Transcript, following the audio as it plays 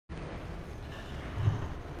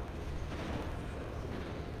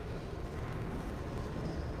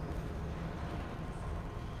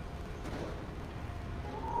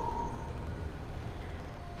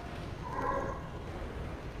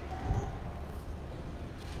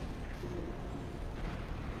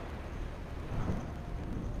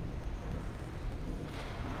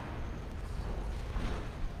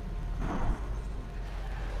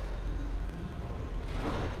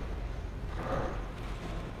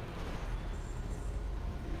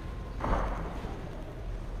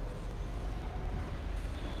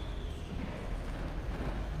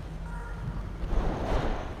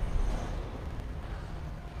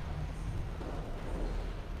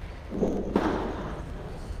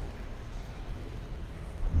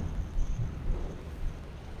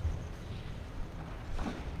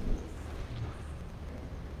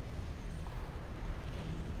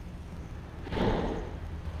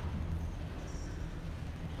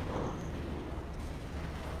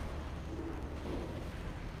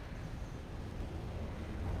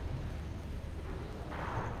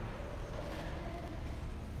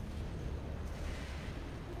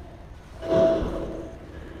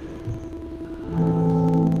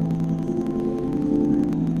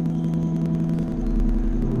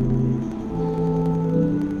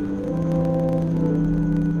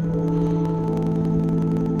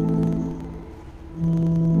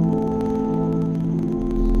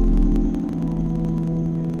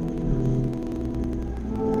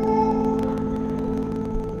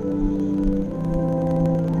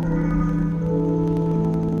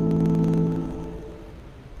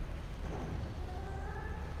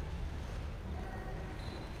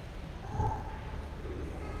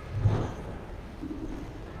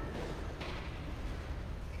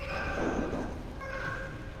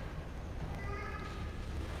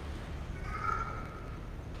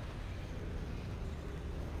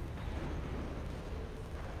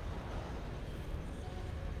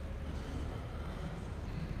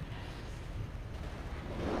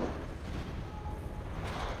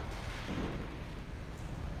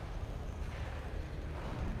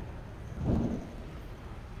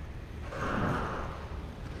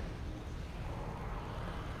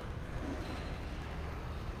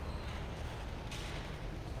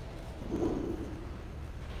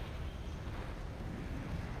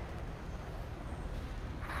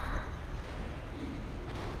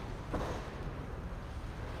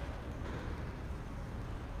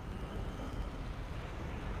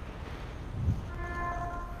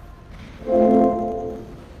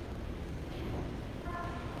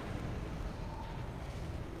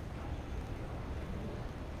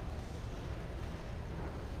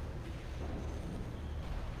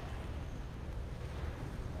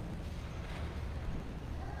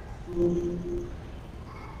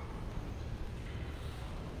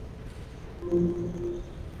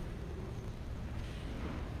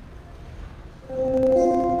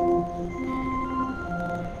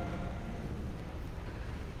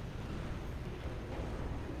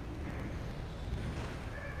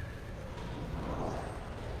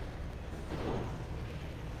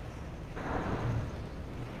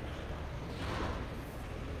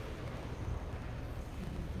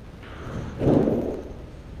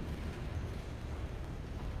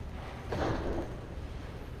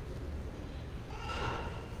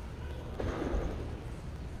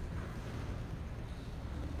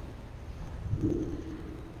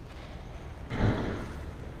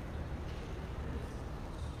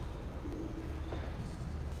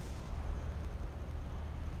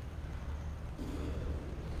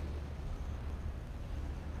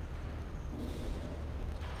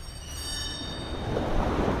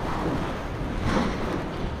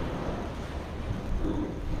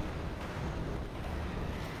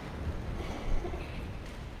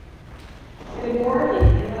Good morning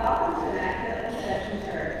and welcome to Immaculate Conception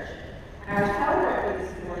Church. Our celebrant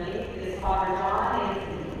this morning is Father John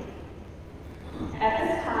Antony. At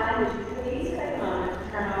this time, would you please take a moment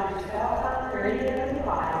to turn off your cell phone or any other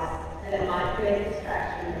device that might create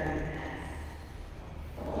distraction during the Mass.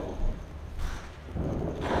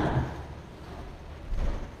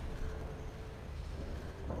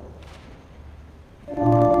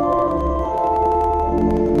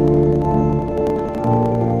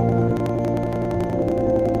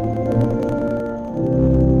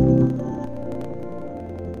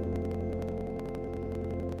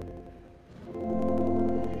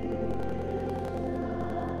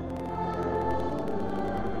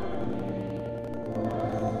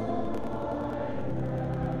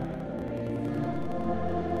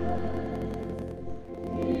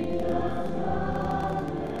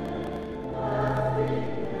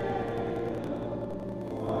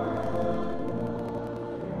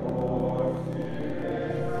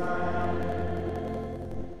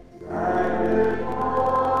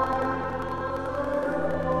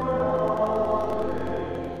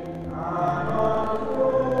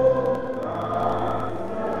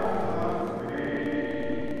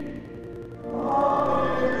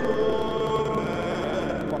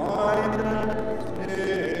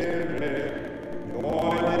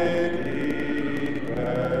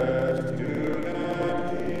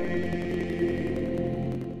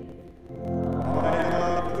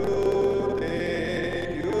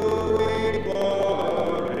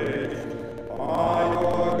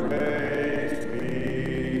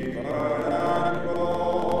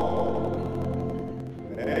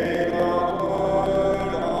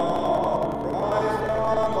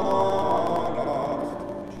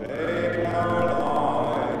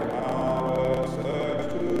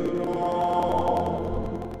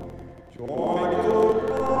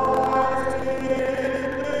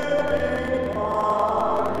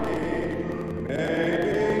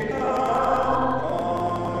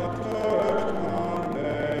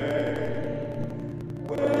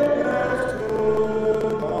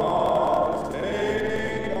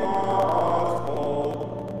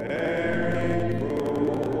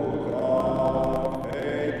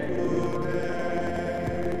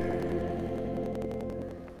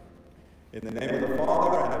 In the name of the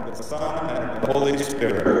Father, and of the Son, and of the Holy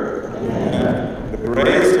Spirit. Amen. The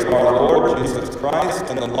grace of our Lord Jesus Christ,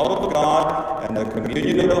 and the love of God, and the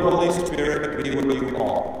communion of the Holy Spirit be with you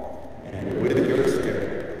all, and with your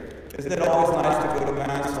spirit. Isn't it always nice to go to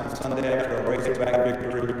Mass on Sunday after a racetrack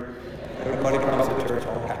victory? Everybody comes to church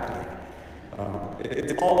all happy.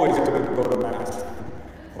 It's always good to go to Mass,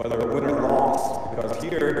 whether win or loss, because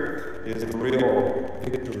here is the real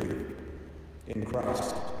victory in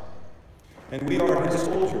Christ. And we are his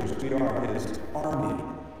soldiers, we are his army,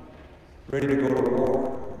 ready to go to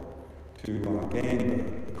war, to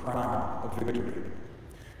gain the crown of victory.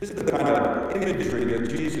 This is the kind of imagery that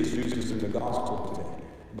Jesus uses in the gospel today,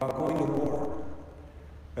 about going to war.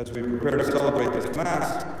 As we prepare to celebrate this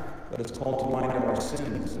Mass, let us call to mind our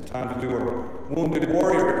sins, the times we were wounded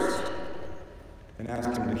warriors, and ask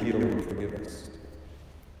him to heal and forgive us.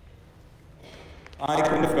 I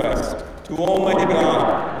confess to Almighty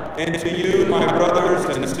God and to you, my brothers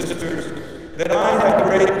and sisters, that I have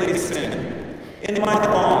greatly sinned in my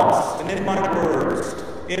thoughts and in my words,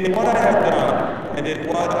 in what I have done and in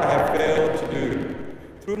what I have failed to do,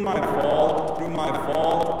 through my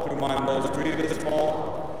most grievous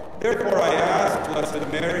fault. Therefore I ask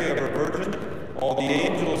Blessed Mary, ever Virgin, all the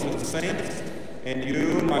angels and saints, and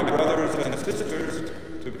you, my brothers and sisters,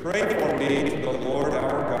 to pray for me to the Lord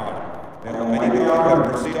our God. May Almighty God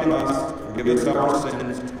have mercy on us, forgive us our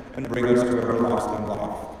sins, and bring us to everlasting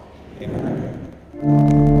life. Amen.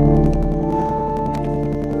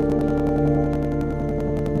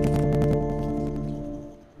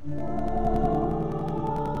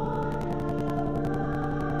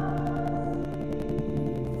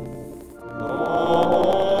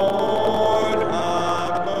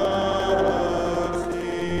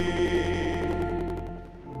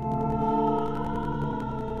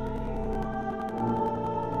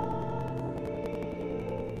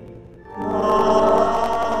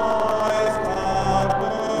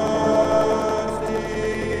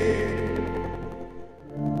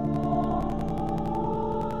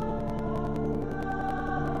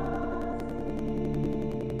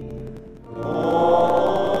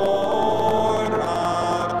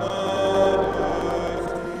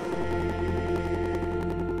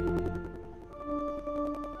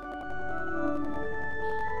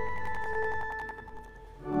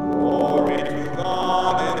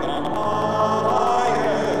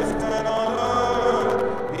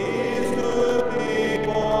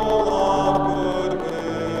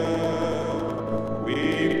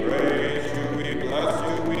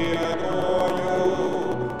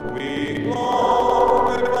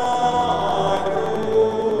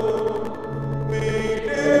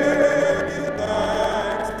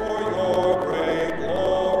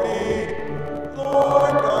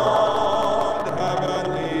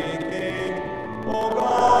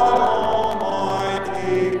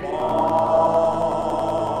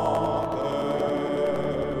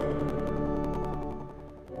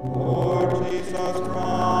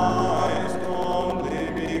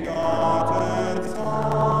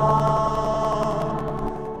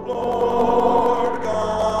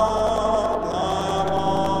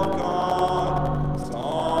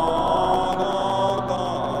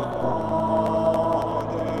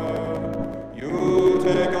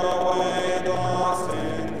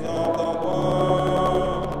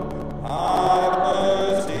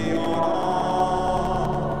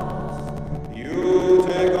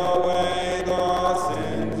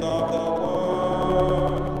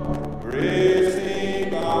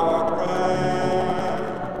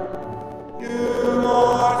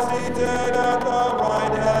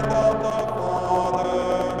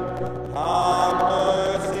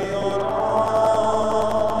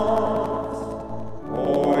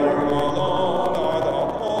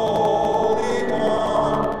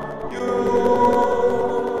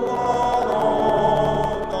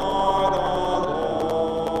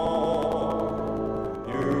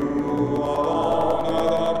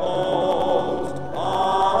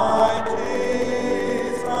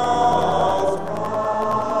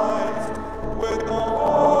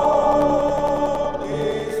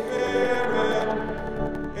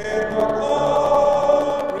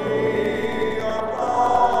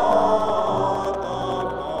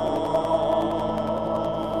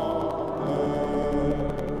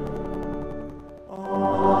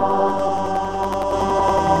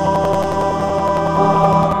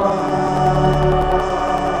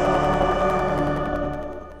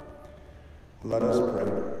 Let us pray.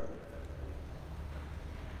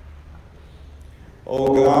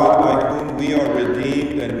 O God, by whom we are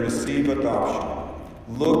redeemed and receive adoption,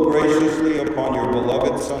 look graciously upon your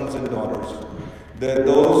beloved sons and daughters, that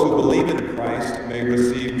those who believe in Christ may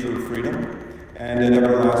receive true freedom and an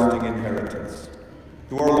everlasting inheritance.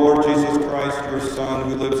 Through our Lord Jesus Christ, your Son,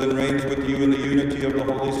 who lives and reigns with you in the unity of the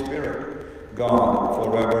Holy Spirit, God,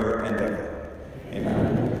 forever and ever.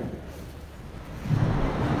 Amen.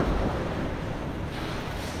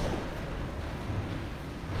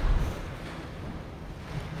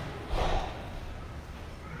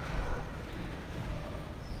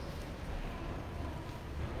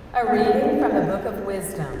 A reading from the Book of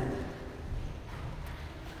Wisdom.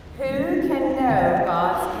 Who can know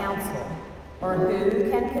God's counsel, or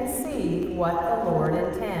who can conceive what the Lord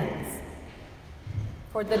intends?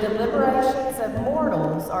 For the deliberations of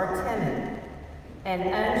mortals are timid, and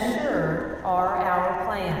unsure are our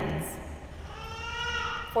plans.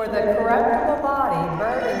 For the corruptible body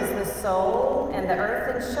burdens the soul, and the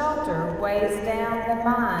earthen shelter weighs down the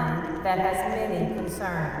mind that has many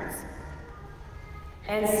concerns.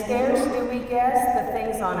 And scarce do we guess the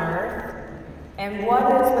things on earth, and what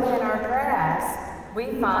is within our grasp we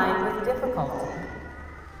find with difficulty.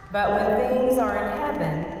 But when things are in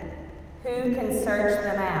heaven, who can search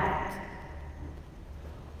them out?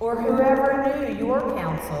 Or whoever knew your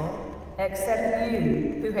counsel, except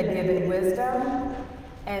you who had given wisdom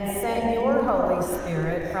and sent your Holy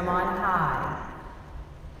Spirit from on high?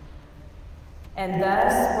 And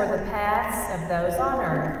thus were the paths of those on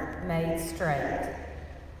earth made straight.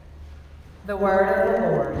 The word of the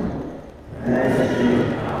Lord. Thanks be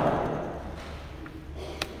to God.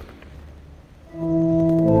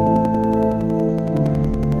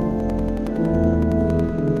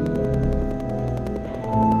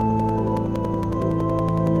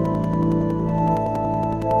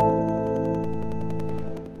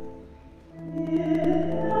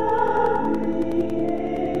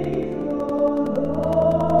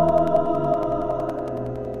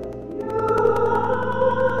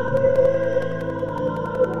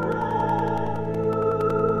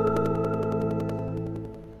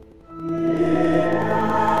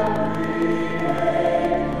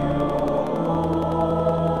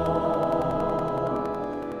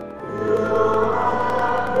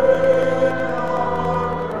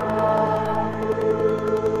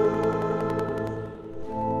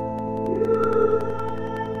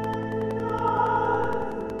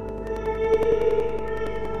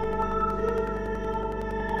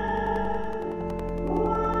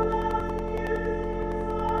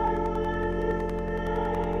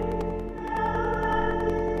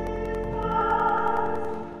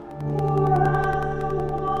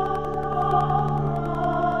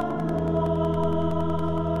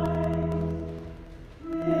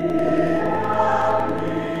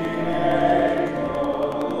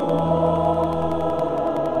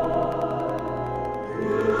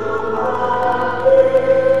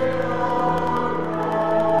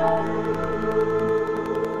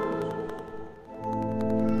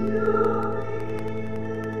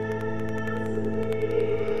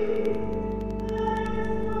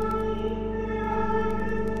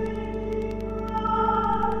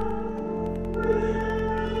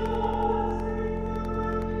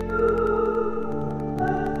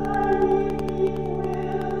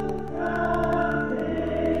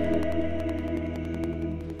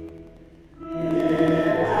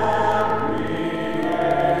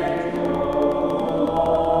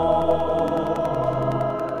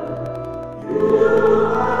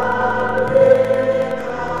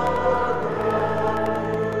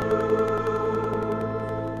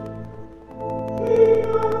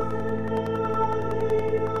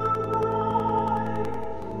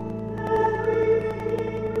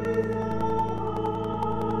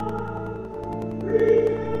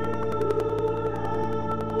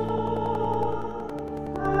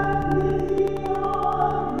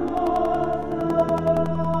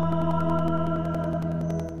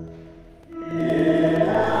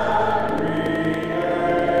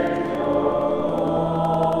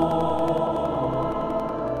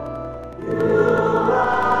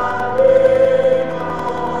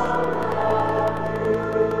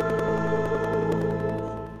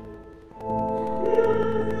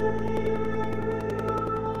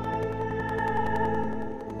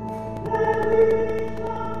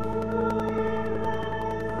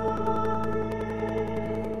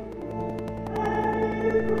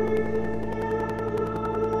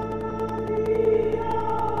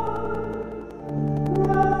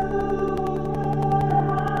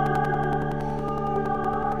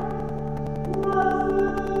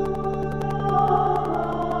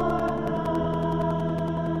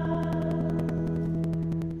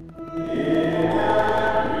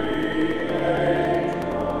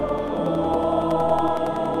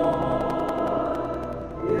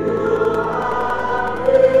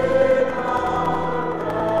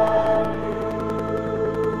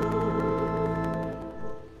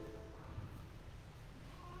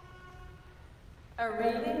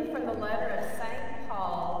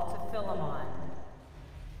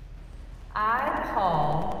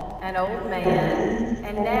 an old man,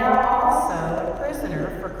 and now also a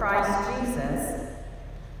prisoner for Christ Jesus,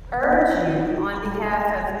 urge you on behalf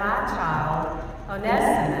of my child,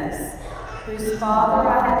 Onesimus, whose father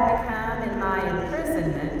I have become in my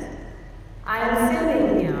imprisonment, I am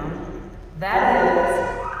sending him, that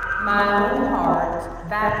is, my own heart,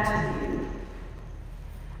 back to you.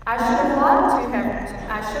 I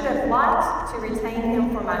should have liked to retain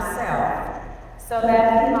him for myself, so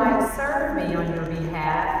that he might serve me on your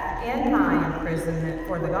behalf in my imprisonment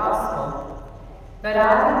for the gospel. But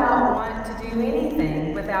I do not want to do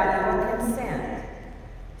anything without your consent,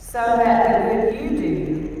 so that the good you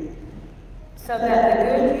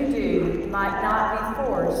do might not be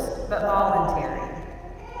forced but voluntary.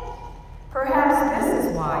 Perhaps this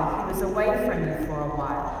is why he was away from you for a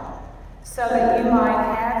while, so that you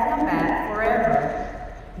might have him back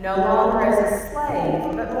forever, no longer as a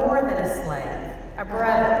slave, but more than a slave, a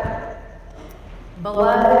brother,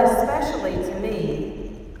 beloved especially to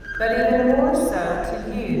me, but even more so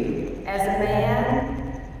to you, as a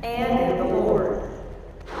man and in the Lord.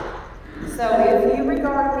 So if you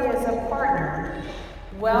regard me as a partner,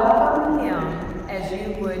 welcome him as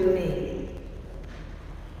you would me.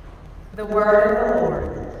 The word of the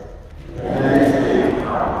Lord.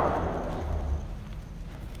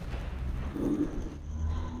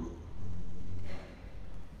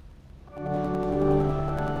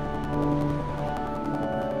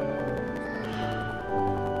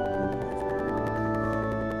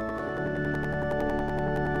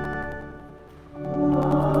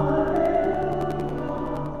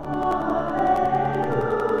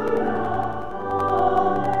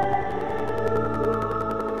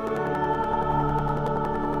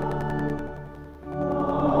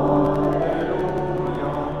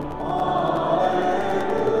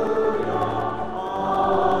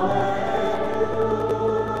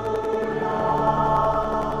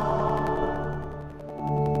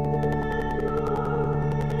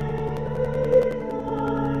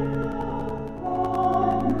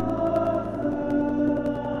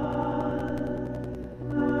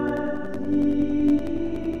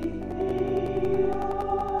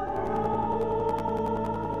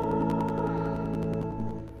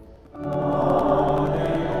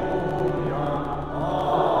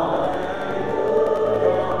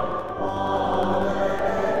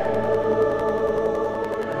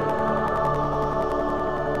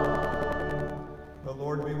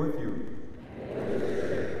 you.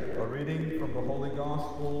 A reading from the Holy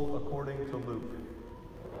Gospel according to Luke.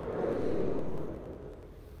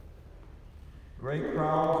 Great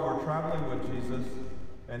crowds were traveling with Jesus,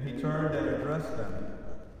 and he turned and addressed them.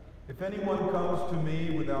 If anyone comes to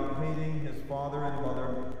me without hating his father and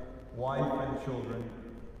mother, wife and children,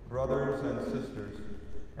 brothers and sisters,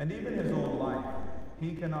 and even his own life,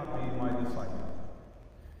 he cannot be my disciple.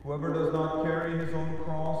 Whoever does not carry his own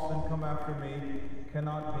cross and come after me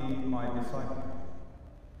cannot be my disciple.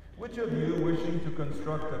 Which of you, wishing to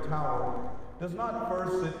construct a tower, does not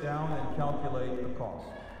first sit down and calculate the cost,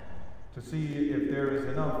 to see if there is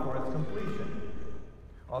enough for its completion?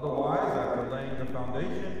 Otherwise, after laying the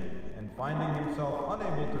foundation and finding himself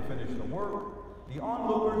unable to finish the work, the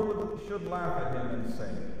onlookers should laugh at him and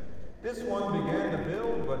say, "This one began to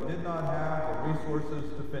build but did not have the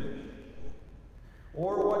resources to finish."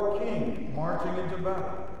 Or what king, marching into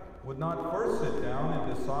battle, would not first sit down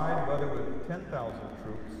and decide whether with 10,000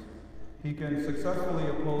 troops he can successfully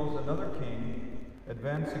oppose another king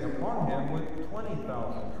advancing upon him with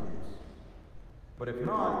 20,000 troops? But if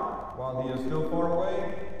not, while he is still far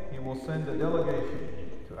away, he will send a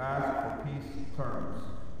delegation to ask for peace terms.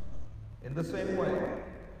 In the same way,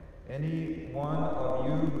 any one of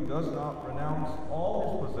you who does not renounce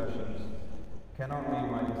all his possessions cannot be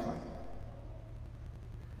my disciple.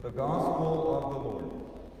 The Gospel of the Lord.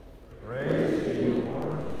 Praise to you,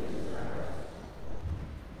 Lord.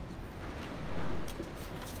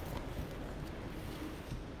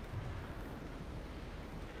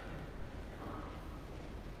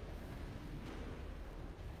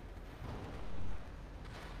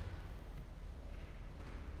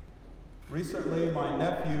 Recently, my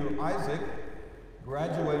nephew Isaac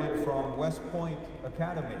graduated from West Point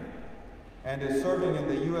Academy and is serving in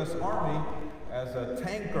the U.S. Army as a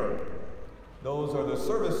tanker. Those are the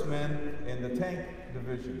servicemen in the tank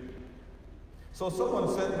division. So someone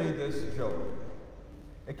sent me this joke.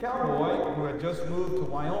 A cowboy who had just moved to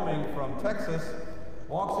Wyoming from Texas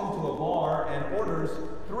walks into a bar and orders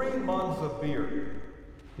 3 mugs of beer.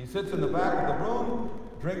 He sits in the back of the room,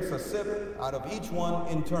 drinks a sip out of each one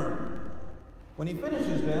in turn. When he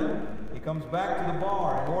finishes them, he comes back to the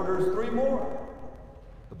bar and orders 3 more.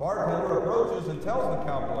 The bartender approaches and tells the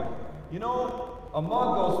cowboy, "You know, a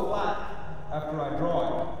mug goes flat after I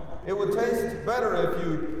draw it. It would taste better if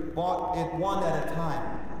you bought it one at a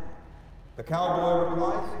time." The cowboy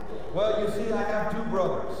replies, "Well, you see, I have 2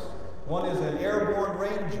 brothers. One is an airborne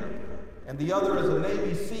ranger, and the other is a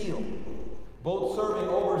Navy SEAL, both serving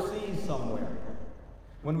overseas somewhere.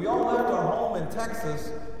 When we all left our home in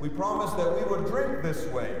Texas, we promised that we would drink this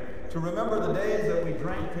way to remember the days that we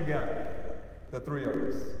drank together, the 3 of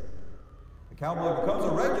us." The cowboy becomes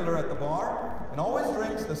a regular at the bar and always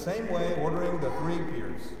drinks the same way, ordering the 3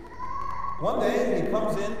 beers. One day he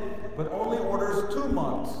comes in but only orders 2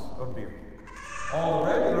 mugs of beer. All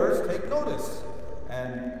the regulars take notice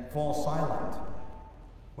and fall silent.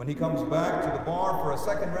 When he comes back to the bar for a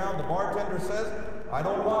second round, the bartender says, "I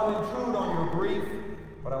don't want to intrude on your grief,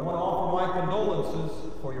 but I want to offer my condolences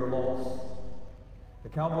for your loss." The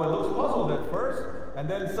cowboy looks puzzled at first, and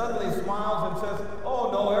then suddenly smiles and says,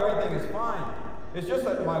 "Oh no, everything is fine. It's just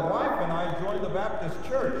that my wife and I joined the Baptist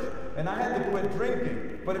church, and I had to quit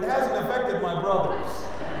drinking, but it hasn't affected my brothers."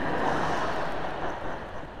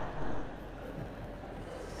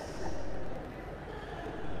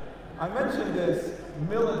 I mentioned this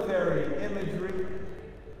military imagery,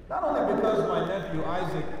 not only because my nephew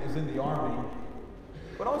Isaac is in the Army,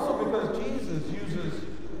 but also because Jesus uses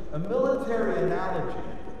a military analogy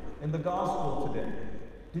in the gospel today.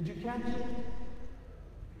 Did you catch it?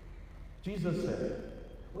 Jesus said,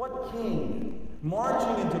 "What king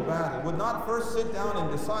marching into battle would not first sit down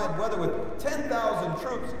and decide whether with 10,000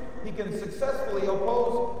 troops he can successfully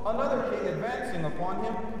oppose another king advancing upon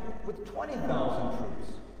him with 20,000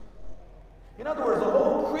 troops?" In other words, the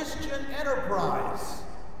whole Christian enterprise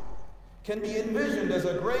can be envisioned as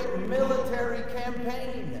a great military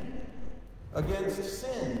campaign against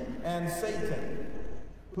sin and Satan,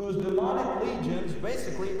 whose demonic legions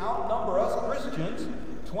basically outnumber us Christians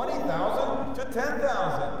 20,000 to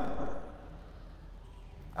 10,000.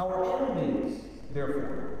 Our enemies,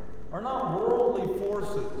 therefore, are not worldly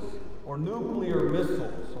forces or nuclear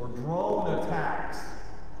missiles or drone attacks.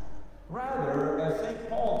 Rather, as St.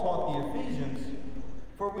 Paul taught the Ephesians,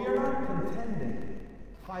 for we are not contending,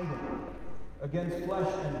 fighting against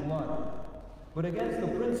flesh and blood, but against the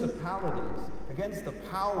principalities, against the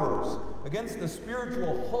powers, against the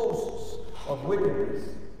spiritual hosts of wickedness.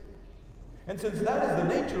 And since that is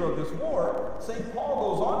the nature of this war, St. Paul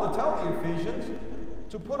goes on to tell the Ephesians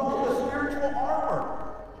to put on the spiritual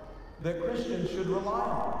armor that Christians should rely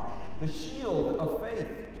on. the shield of faith,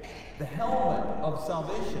 the helmet of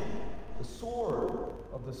salvation, the sword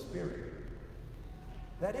of the Spirit.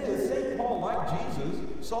 That is, St. Paul, like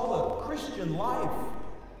Jesus, saw the Christian life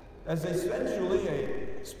as essentially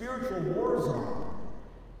a spiritual war zone.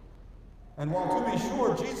 And while to be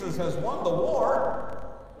sure Jesus has won the war,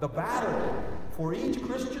 the battle for each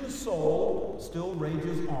Christian soul still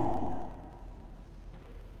rages on.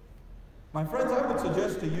 My friends, I would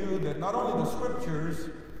suggest to you that not only the Scriptures,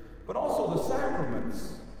 but also the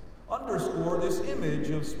sacraments underscore this image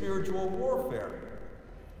of spiritual warfare.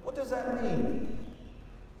 What does that mean?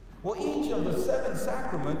 Well, each of the 7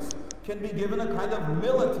 sacraments can be given a kind of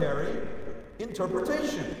military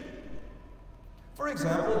interpretation. For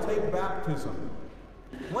example, take baptism.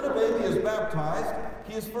 When a baby is baptized,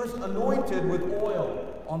 he is first anointed with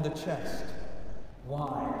oil on the chest.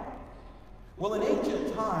 Why? Well, in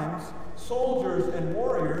ancient times, soldiers and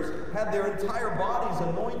warriors had their entire bodies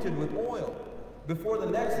anointed with oil before the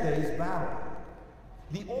next day's battle.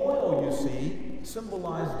 The oil, you see,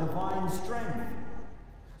 symbolized divine strength,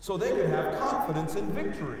 so they could have confidence in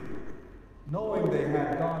victory, knowing they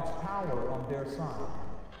had God's power on their side.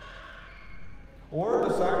 Or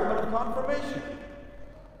the sacrament of confirmation.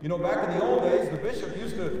 You know, back in the old days, the bishop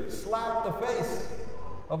used to slap the face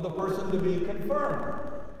of the person to be confirmed.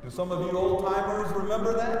 Do some of you old-timers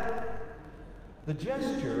remember that? The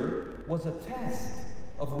gesture was a test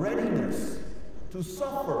of readiness to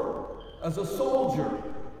suffer as a soldier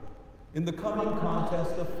in the coming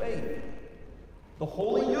contest of faith. The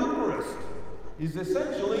Holy Eucharist is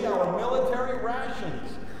essentially our military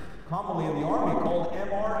rations, commonly in the Army called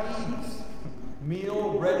MREs,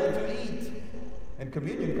 meal ready to eat. And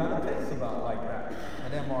communion kind of tastes about like that,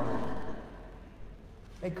 an MRE.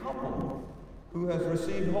 A couple who has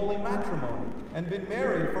received holy matrimony and been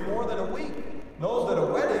married for more than a week knows that a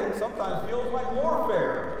wedding sometimes feels like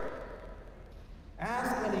warfare.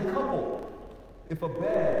 Ask any couple if a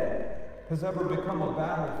bed has ever become a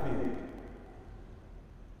battlefield.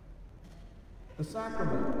 The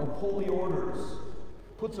sacrament of holy orders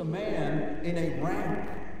puts a man in a rank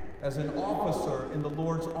as an officer in the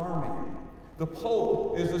Lord's army. The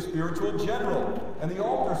Pope is the spiritual general, and the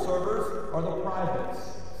altar servers are the privates.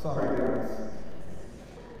 Sorry, guys.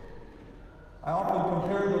 I often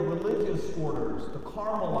compare the religious orders, the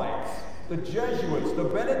Carmelites, the Jesuits, the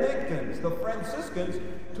Benedictines, the Franciscans,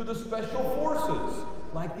 to the special forces,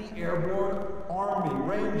 like the Airborne Army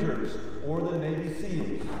Rangers or the Navy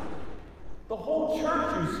SEALs. The whole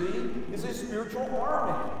church, you see, is a spiritual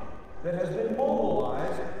army that has been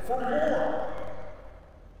mobilized for war.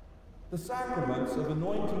 The sacraments of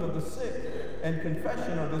anointing of the sick and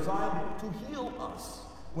confession are designed to heal us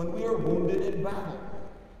when we are wounded in battle.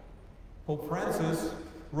 Pope Francis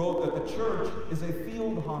wrote that the church is a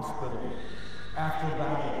field hospital after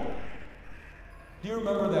battle. Do you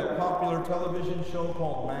remember that popular television show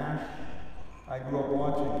called MASH? I grew up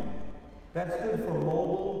watching it. That stood for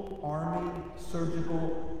Mobile Army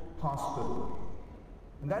Surgical Hospital.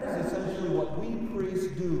 And that is essentially what we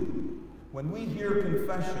priests do when we hear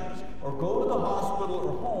confessions or go to the hospital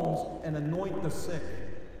or homes and anoint the sick.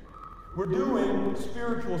 We're doing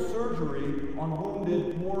spiritual surgery on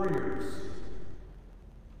wounded warriors.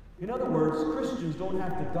 In other words, Christians don't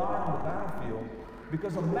have to die on the battlefield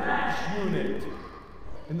because a MASH unit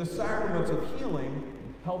in the sacraments of healing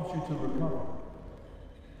helps you to recover.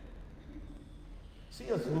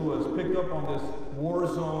 C.S. Lewis picked up on this war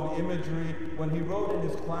zone imagery when he wrote in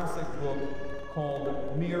his classic book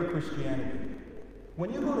called Mere Christianity.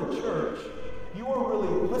 When you go to church, you are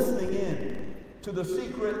really listening in to the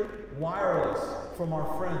secret wireless from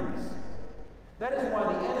our friends. That is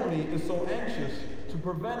why the enemy is so anxious to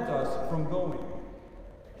prevent us from going.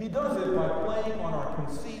 He does it by playing on our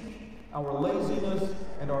conceit, our laziness,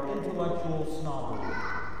 and our intellectual snobbery.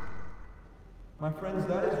 My friends,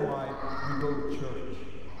 that is why we go to church.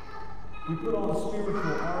 We put on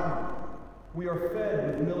spiritual armor. We are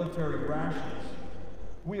fed with military rations.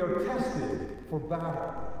 We are tested for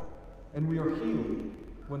battle. And we are healed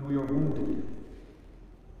when we are wounded.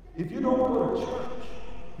 If you don't go to church,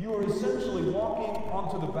 you are essentially walking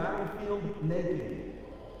onto the battlefield naked.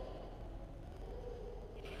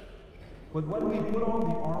 But when we put on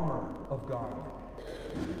the armor of God,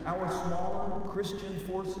 our smaller Christian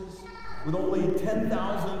forces, with only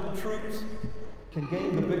 10,000 troops, can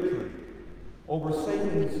gain the victory over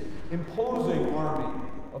Satan's imposing army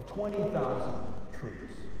of 20,000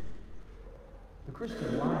 troops. The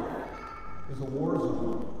Christian life is a war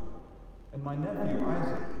zone, and my nephew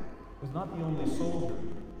Isaac is not the only soldier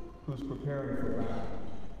who's preparing for battle.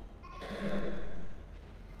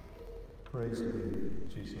 Praise be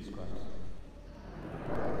Jesus Christ.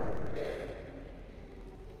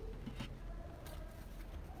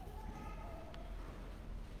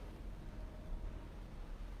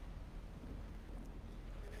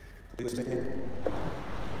 Please stand.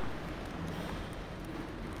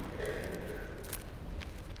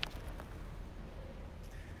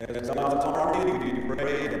 As God's army, we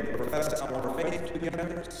pray and profess our faith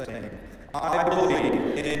together, saying, I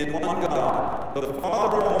believe in one God, the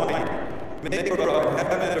Father Almighty, maker of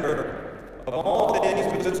heaven and earth, of all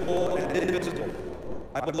things visible and invisible.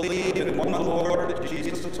 I believe in one Lord,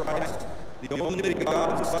 Jesus Christ, the only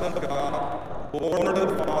begotten Son of God, born of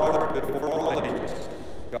the Father before all ages,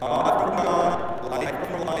 God from God, light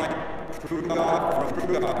from light, true God from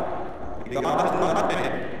true God, begotten not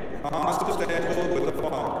made, consubstantial with the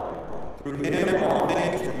Father. Through him all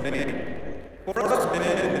things were made. For us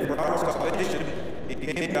men and for our salvation, he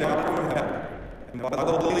came down from heaven, and by the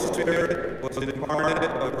Holy Spirit was incarnate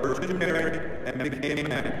of the Virgin Mary and became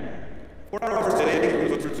man. For our sake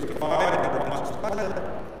he was crucified under Pontius Pilate.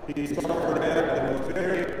 He suffered death and was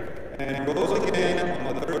buried, and rose again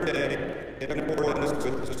on the third day in accordance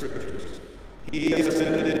with the Scriptures. He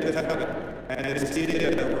ascended into heaven and is seated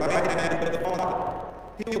at the right hand of the Father.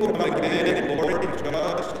 He will come again in glory to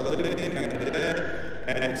judge the living and the dead,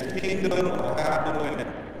 and his kingdom will have no end.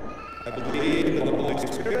 I believe in the Holy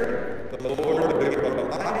Spirit, the Lord, the giver of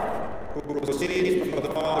life, who proceeds from the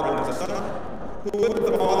Father and the Son, who with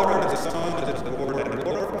the Father and the Son is adored and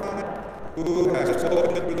glorified, who has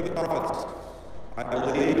spoken through the prophets. I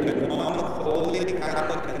believe in one holy,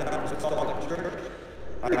 Catholic, and apostolic church.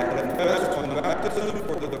 I confess one baptism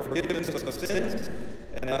for the forgiveness of sins,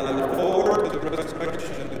 and I look forward to the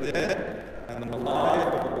resurrection of the dead and the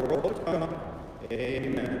life of the world to come.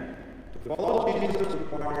 Amen. To follow Jesus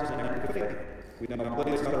requires an act of faith. We now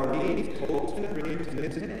place our needs, hopes, and dreams in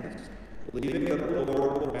his hands, believing that the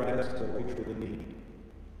Lord will grant us what we truly need.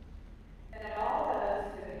 And all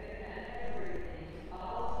those who have given everything to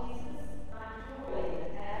follow Jesus, find joy in the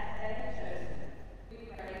path they have chosen. We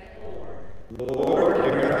pray to the Lord. Lord,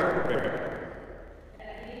 hear our prayer.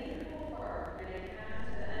 That meaningful work may come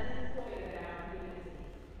to the unemployed of our community,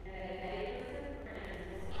 and that neighbors and friends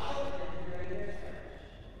will support them during their search.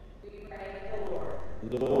 We pray to the Lord.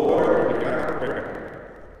 Lord, hear our prayer.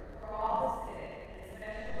 For all the sick,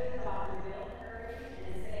 especially Dr. Bill Curry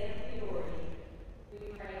and Sam Fiore, we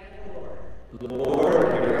pray to the Lord. Lord,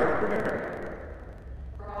 hear our prayer.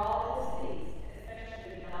 For all the deceased,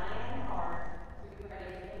 especially Diane Hart, we pray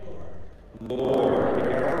to the Lord. Lord,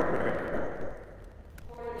 hear our prayer.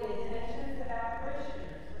 For the intentions of our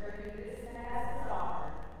parishioners for whom this Mass is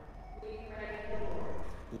offered, we pray to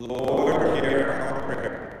the Lord. Lord, hear our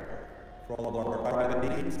prayer. For all of our private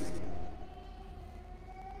needs,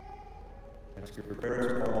 ask your prayers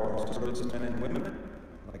for all our servicemen and women,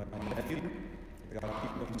 like my nephew. God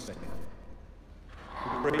keep them safe.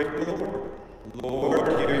 We pray to the Lord. Lord,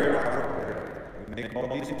 hear our prayer. We make all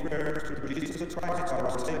these prayers through Jesus Christ,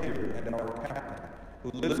 our Savior and our Captain, who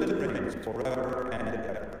lives and reigns forever and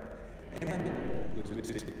ever. Amen. Please be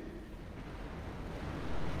seated.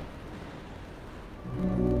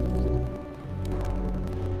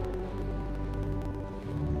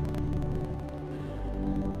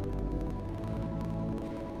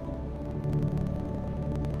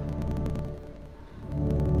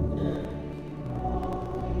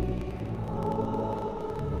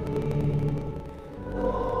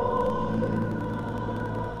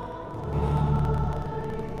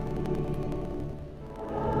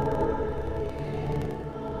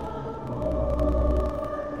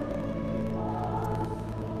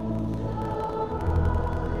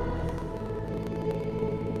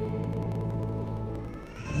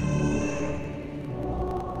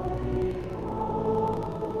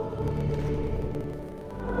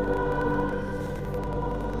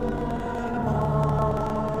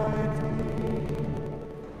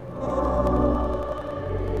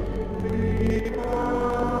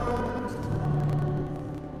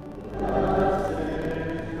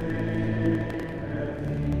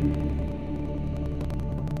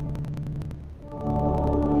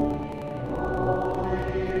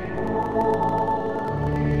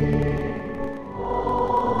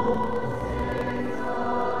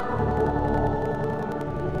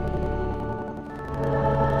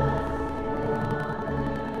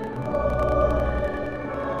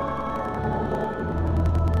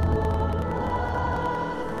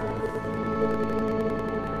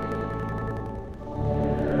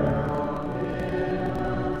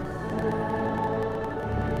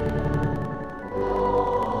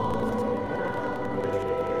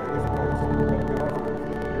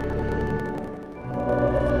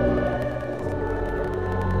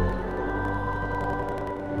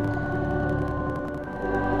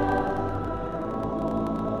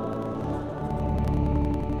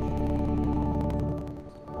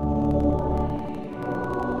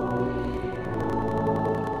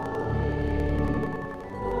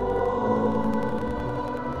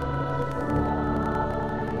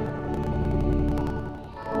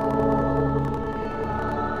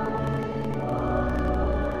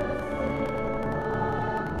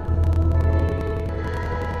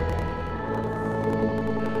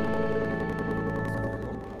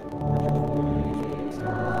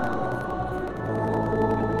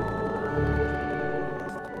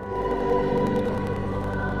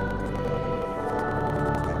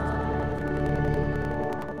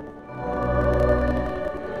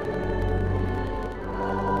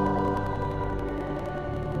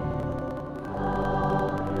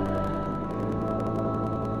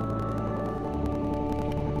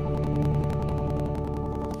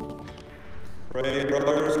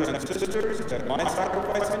 and sisters, that my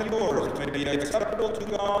sacrifice and yours may be acceptable to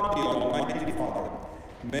God, the Almighty Father.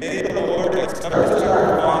 May the Lord accept the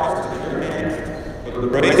sacrifice at your hands for the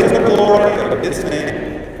praise and the glory of his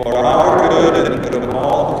name, for our good and good of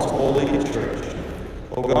all his holy church.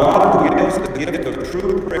 O God, who give us the gift of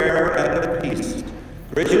true prayer and of peace,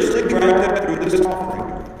 graciously grant that through this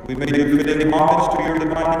offering we may do fitting homage to your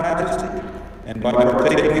divine majesty, and by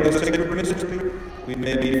partaking of the sacred mystery, we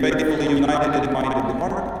may be faithfully united in mind and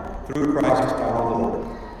heart through Christ our Lord.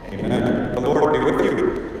 Amen. The Lord be with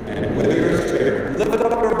you, and with your spirit. Lift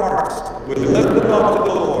up your hearts. We lift them up to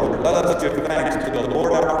the Lord. Let us give thanks to the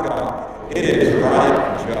Lord our God. It is right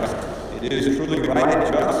and just. It is truly right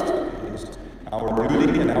and just. It is our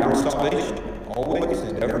duty and our salvation, always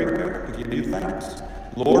and everywhere, to give you thanks.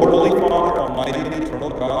 Lord, Holy Father, Almighty and eternal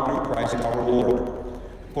God, through Christ our Lord.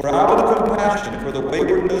 For out of compassion for the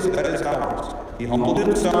waywardness that is ours, he humbled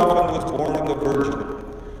himself and was born of the Virgin.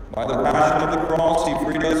 By the passion of the cross, he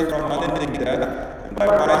freed us from unending death, and by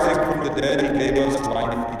rising from the dead, he gave us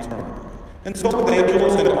life eternal. And so with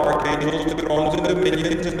angels and archangels, with thrones and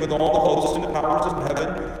dominions, and with all the hosts and powers of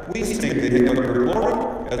heaven, we sing the hymn of your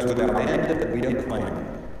glory, as without end we acclaim.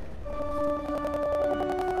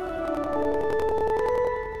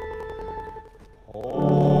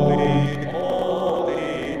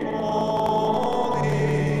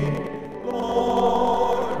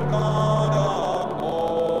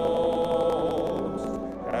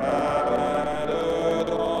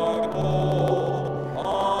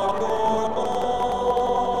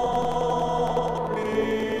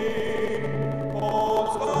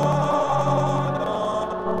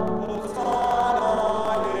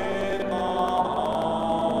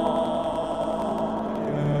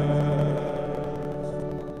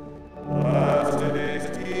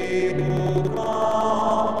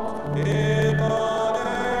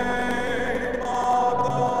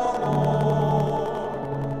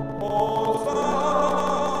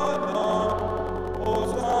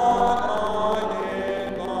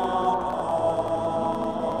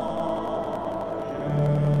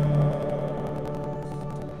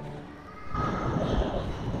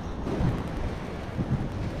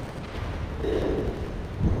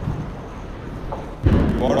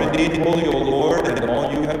 Holy, O Lord, and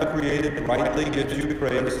all you have created rightly gives you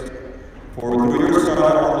praise. For through your Son,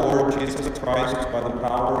 our Lord Jesus Christ, by the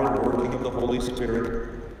power and working of the Holy Spirit,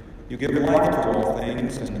 you give life to all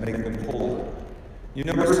things and make them holy. You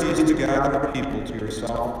never cease to gather people to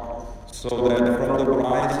yourself, so that from the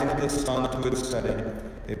rising of the sun to its setting,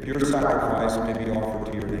 a pure sacrifice may be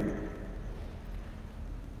offered to your name.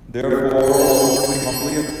 Therefore, Lord, we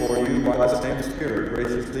humbly implore you, by the same Spirit,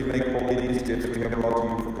 graciously make holy these gifts we have brought to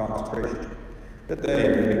you for consecration, that they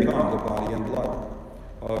may become the body and blood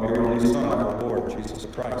of your only Son, our Lord Jesus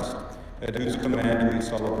Christ, at whose command we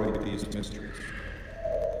celebrate these mysteries.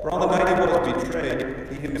 For on the night he was betrayed,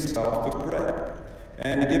 he himself took bread,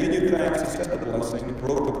 and giving you thanks, he said the blessing,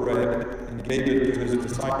 broke the bread, and gave it to his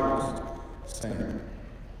disciples, saying,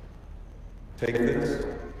 "Take this,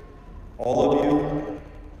 all of you,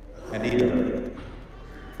 and eat of it.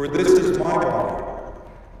 For this is my body,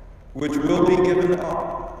 which will be given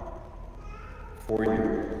up for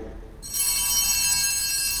you."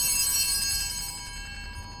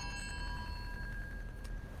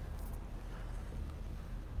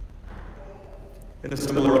 In a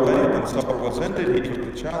similar way, when supper was ended, he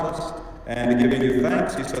took the chalice, and giving you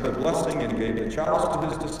thanks, he said the blessing, and gave the chalice to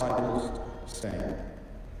his disciples, saying,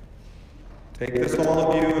 "Take this, all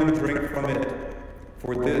of you, and drink from it.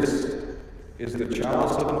 For this is the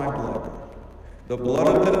chalice of my blood, the blood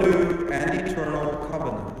of the new and eternal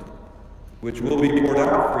covenant, which will be poured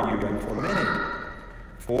out for you and for many,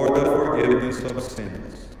 for the forgiveness of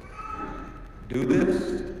sins. Do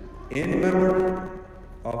this in memory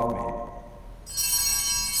of me."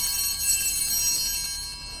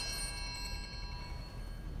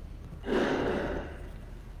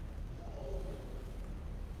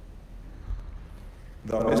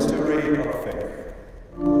 The mystery of faith.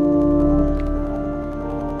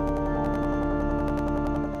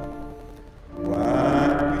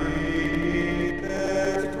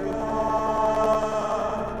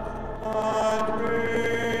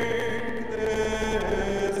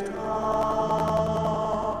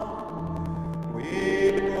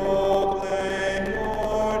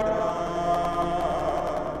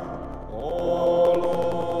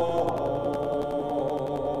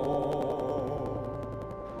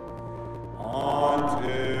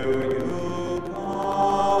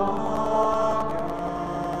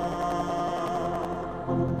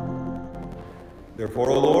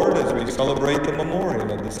 Therefore, O Lord, as we celebrate the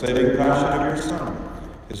memorial of the saving passion of your Son,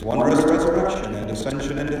 his wondrous resurrection and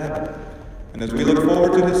ascension into heaven. And as we look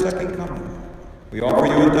forward to his second coming, we offer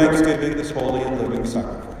you in thanksgiving this holy and living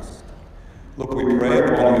sacrifice. Look, we pray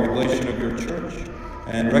upon the oblation of your church,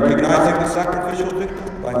 and recognizing the sacrificial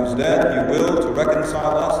victim by whose death you will to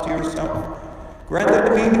reconcile us to yourself, grant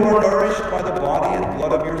that we who are nourished by the body and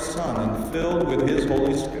blood of your Son and filled with his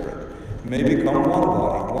Holy Spirit may become one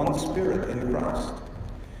body, one spirit in Christ.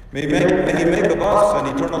 May he make of us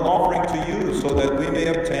an eternal offering to you, so that we may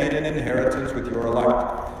obtain an inheritance with your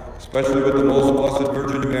elect, especially with the most blessed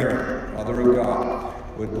Virgin Mary, Mother of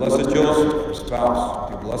God, with blessed Joseph, her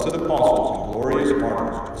spouse, your blessed apostles and glorious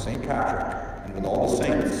martyrs, with St. Patrick, and with all the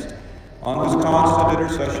saints, on whose constant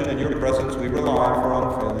intercession in your presence we rely for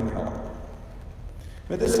unfailing help.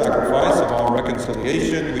 With this sacrifice of our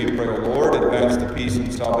reconciliation, we pray, O Lord, advance the peace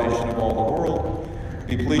and salvation of all the world.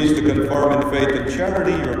 Be pleased to confirm in faith and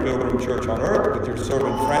charity your pilgrim church on earth with your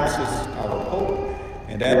servant Francis, our Pope,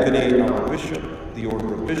 and Antony, our Bishop, the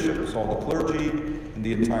order of bishops, all the clergy, and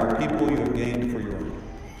the entire people you have gained for your own.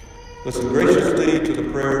 Listen graciously to the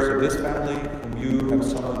prayers of this family whom you have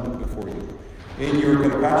summoned before you. In your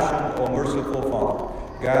compassion, O merciful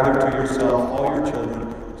Father, gather to yourself all your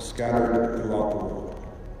children scattered throughout the world.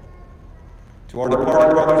 To our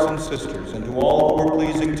departed brothers and sisters, and to all who are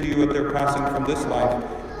pleasing to you at their passing from this life,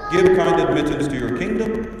 give kind admittance to your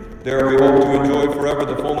kingdom. There we hope to enjoy forever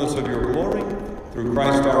the fullness of your glory, through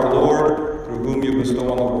Christ our Lord, through whom you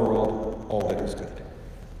bestow on the world all that is good.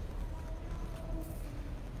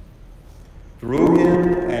 Through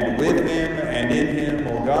him, and with him, and in him,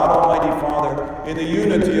 O God Almighty Father, in the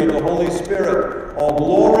unity of the Holy Spirit, all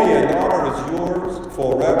glory and honor is yours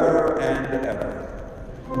forever and ever.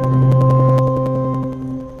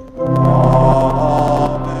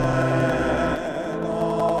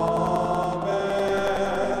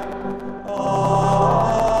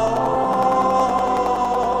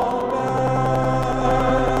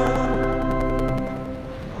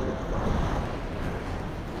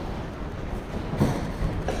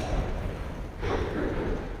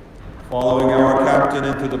 Following our captain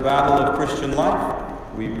into the battle of Christian life,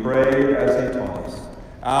 we pray as he taught us.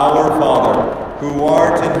 Our Father, who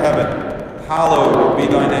art in heaven, hallowed be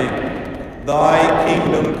thy name. Thy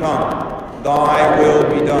kingdom come, thy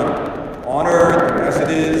will be done, on earth as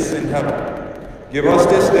it is in heaven. Give us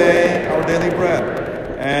this day our daily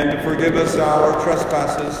bread, and forgive us our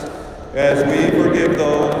trespasses, as we forgive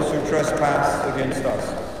those who trespass against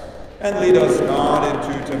us. And lead us not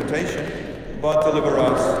into temptation, but deliver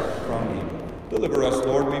us from evil. Deliver us,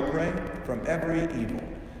 Lord, we pray, from every evil.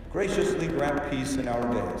 Graciously grant peace in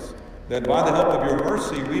our days, that by the help of your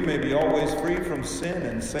mercy we may be always free from sin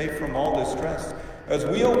and safe from all distress, as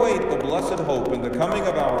we await the blessed hope and the coming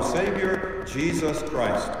of our Savior, Jesus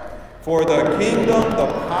Christ. For the kingdom,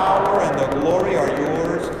 the power, and the glory are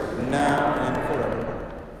yours, now and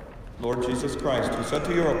forever. Lord Jesus Christ, who said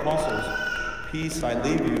to your apostles, "Peace I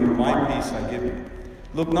leave you, my peace I give you,"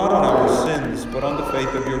 look not on our sins, but on the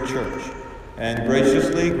faith of your church, and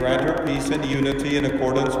graciously grant her peace and unity in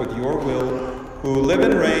accordance with your will, who live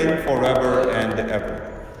and reign forever and ever.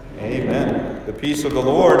 Amen. The peace of the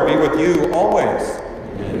Lord be with you always,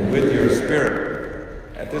 and with your spirit.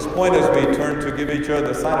 At this point, as we turn to give each other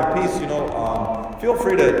the sign of peace, feel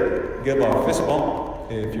free to give a fist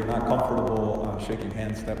bump. If you're not comfortable shaking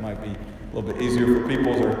hands, that might be a little bit easier for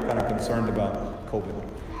people who are kind of concerned about COVID.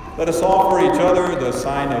 Let us offer each other the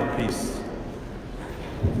sign of peace.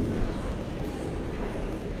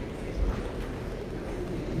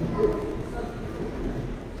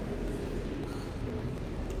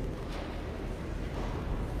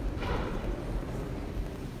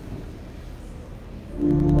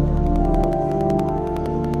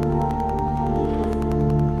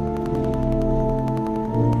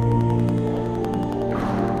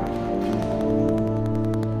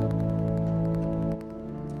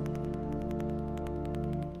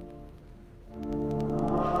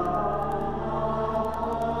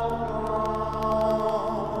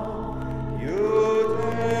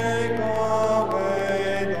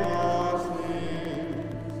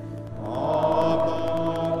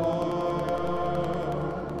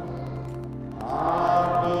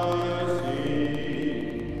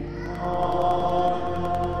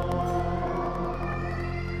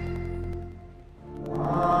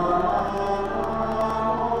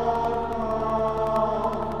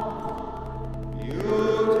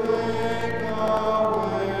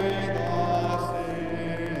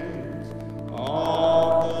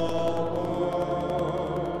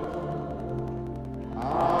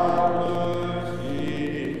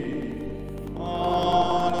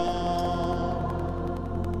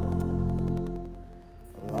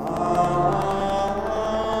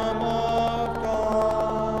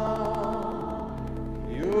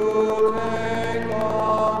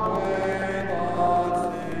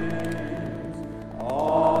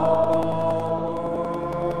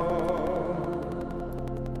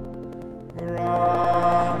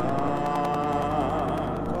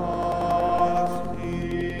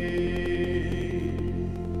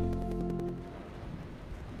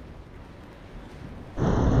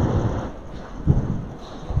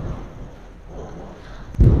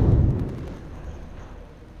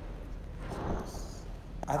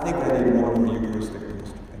 I think I need one more Eucharistic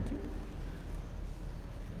booster. Thank you.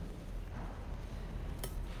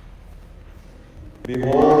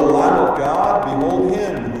 Behold the Lamb of God, behold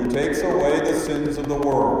him who takes away the sins of the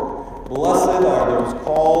world. Blessed are those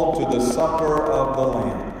called to the supper of the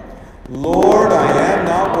Lamb. Lord, I am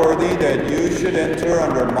not worthy that you should enter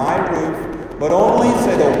under my roof, but only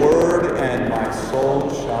say the word, and my soul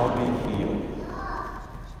shall be healed.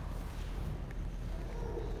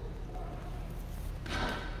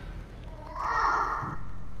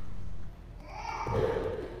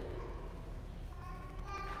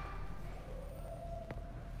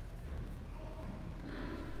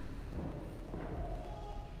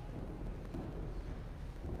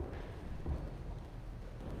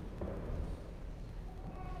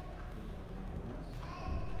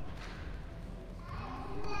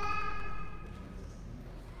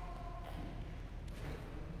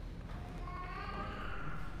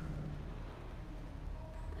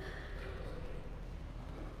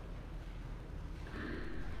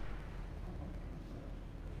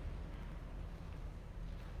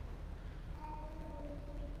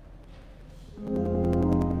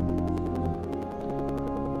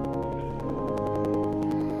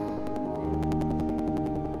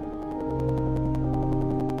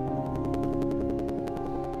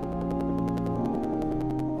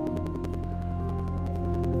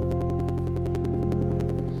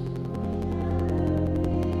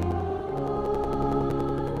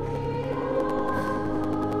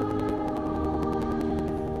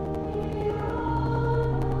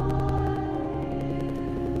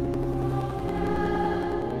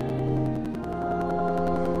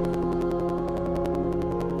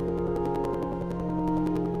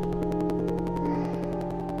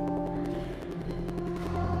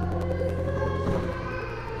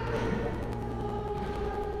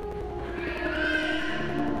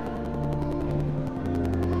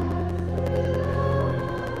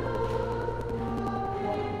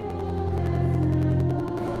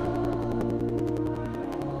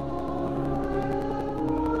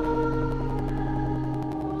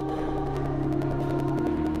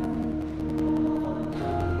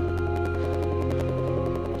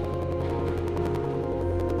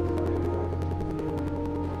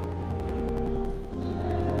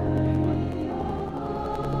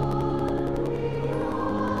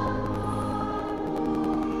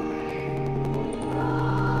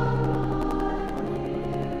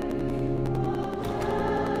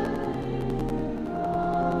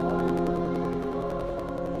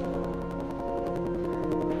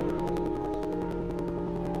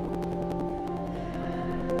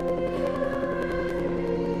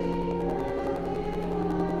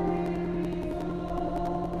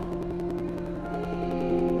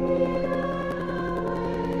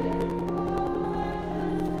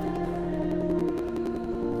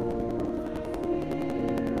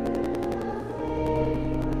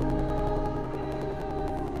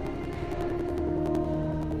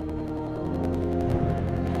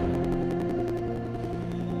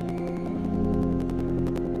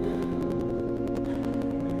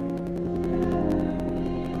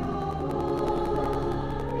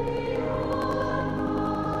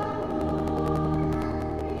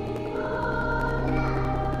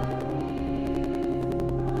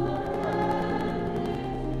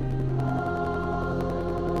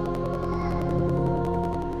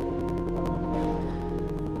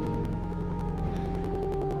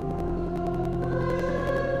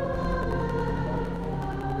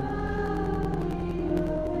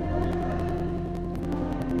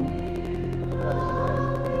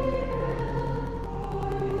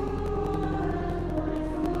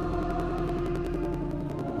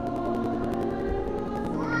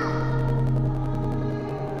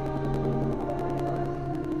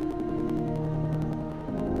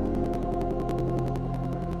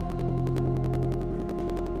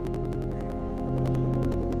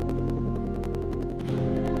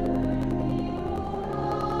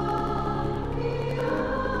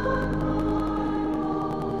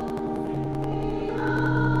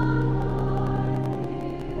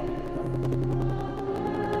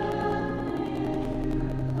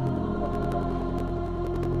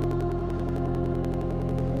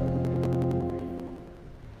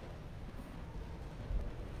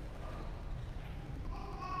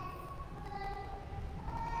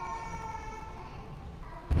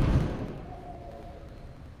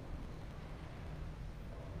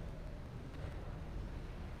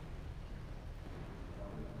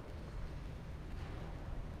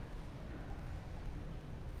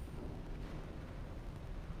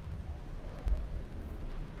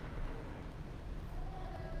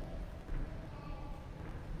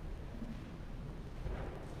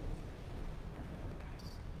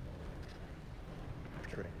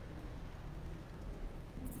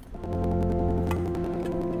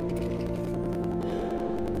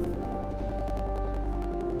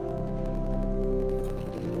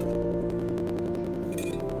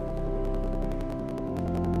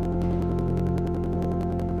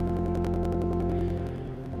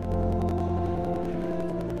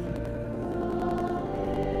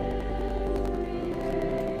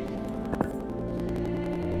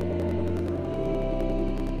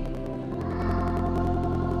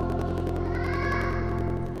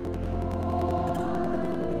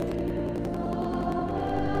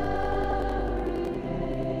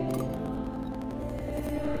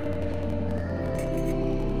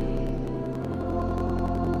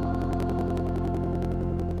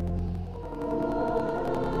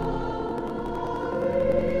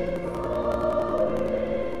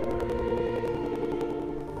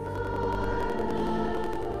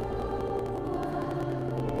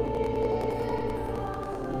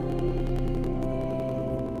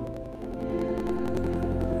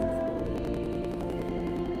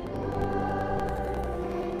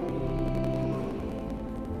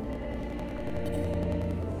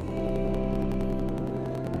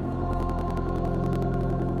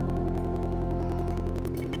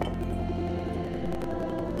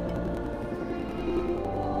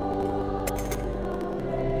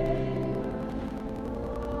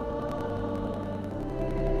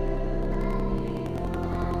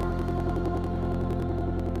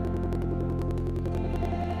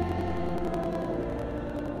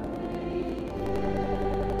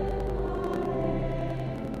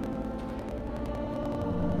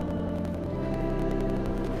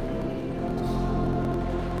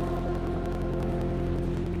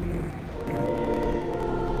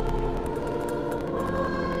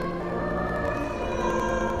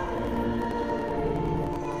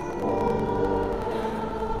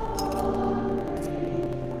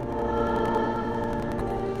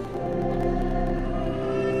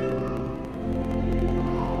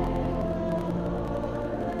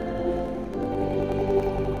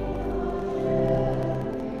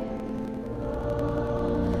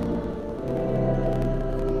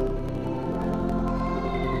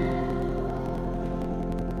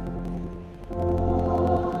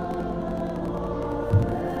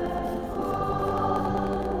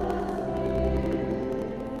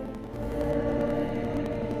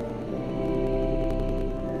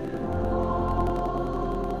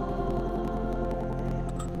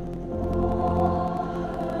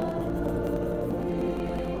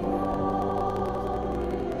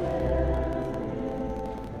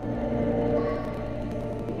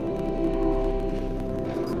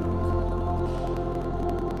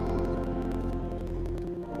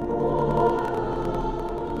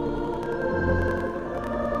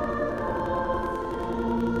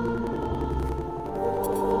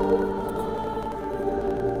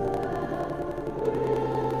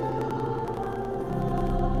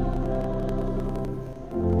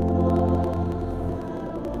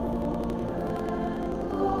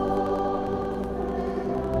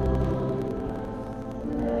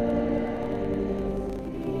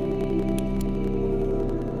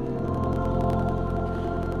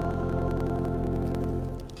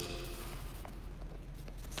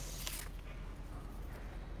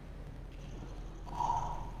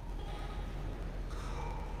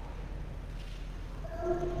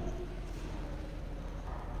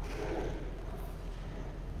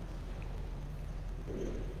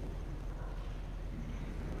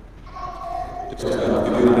 Just a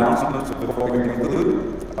few announcements before we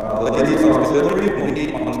conclude. Ladies Auxiliary will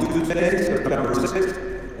meet on Tuesday, September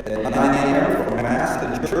 6th at 9 a.m. for Mass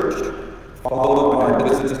in church, followed by a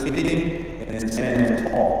business meeting in San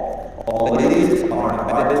Hall. All ladies are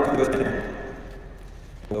invited to attend.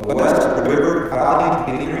 The West River Valley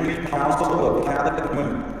Catering Council of Catholic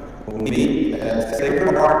Women will meet at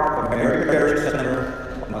Sacred Heart of Mary Parish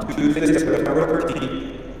Center on Tuesday, September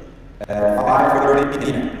 13th at 5:30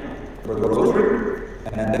 p.m. for the Rosary,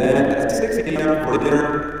 and then at 6 p.m. for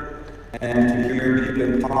dinner, and to hear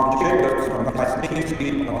Deacon Tom Jacobs from Casting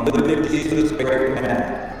speak on Living Jesus' Great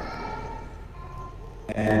Command.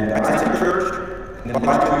 And I see Church and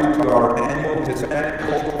invite you to our annual Hispanic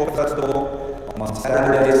Cultural Festival on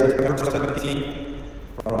Saturday, September 17th,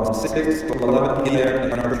 from 6 to 11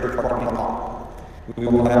 p.m. in our church parking lot. We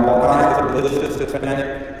will have all kinds of delicious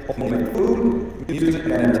Hispanic homemade food, music,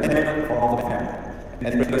 and entertainment for all the family.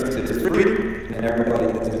 Entrance is free, and everybody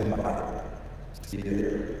is invited. See you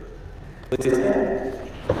there. Please stand.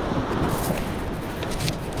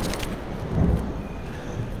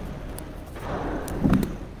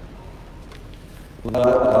 Let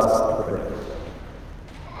us pray.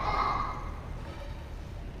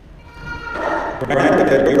 Grant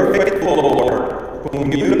that your faithful Lord,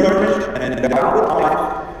 whom you nourish and endow with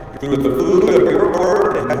life through the food of your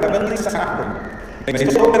word and heavenly sacrament, may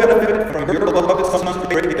so benefit from your beloved Son's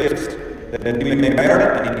great gifts that we may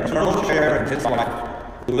merit an eternal share in his life,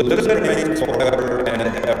 who lives and reigns forever and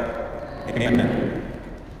ever. Amen.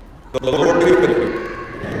 The Lord be with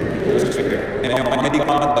you. May Almighty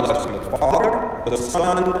God bless you, the Father, the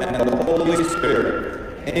Son, and the Holy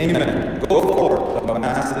Spirit. Amen. Go forth, the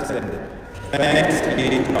Mass is ended. Thanks be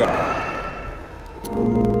to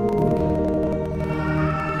God.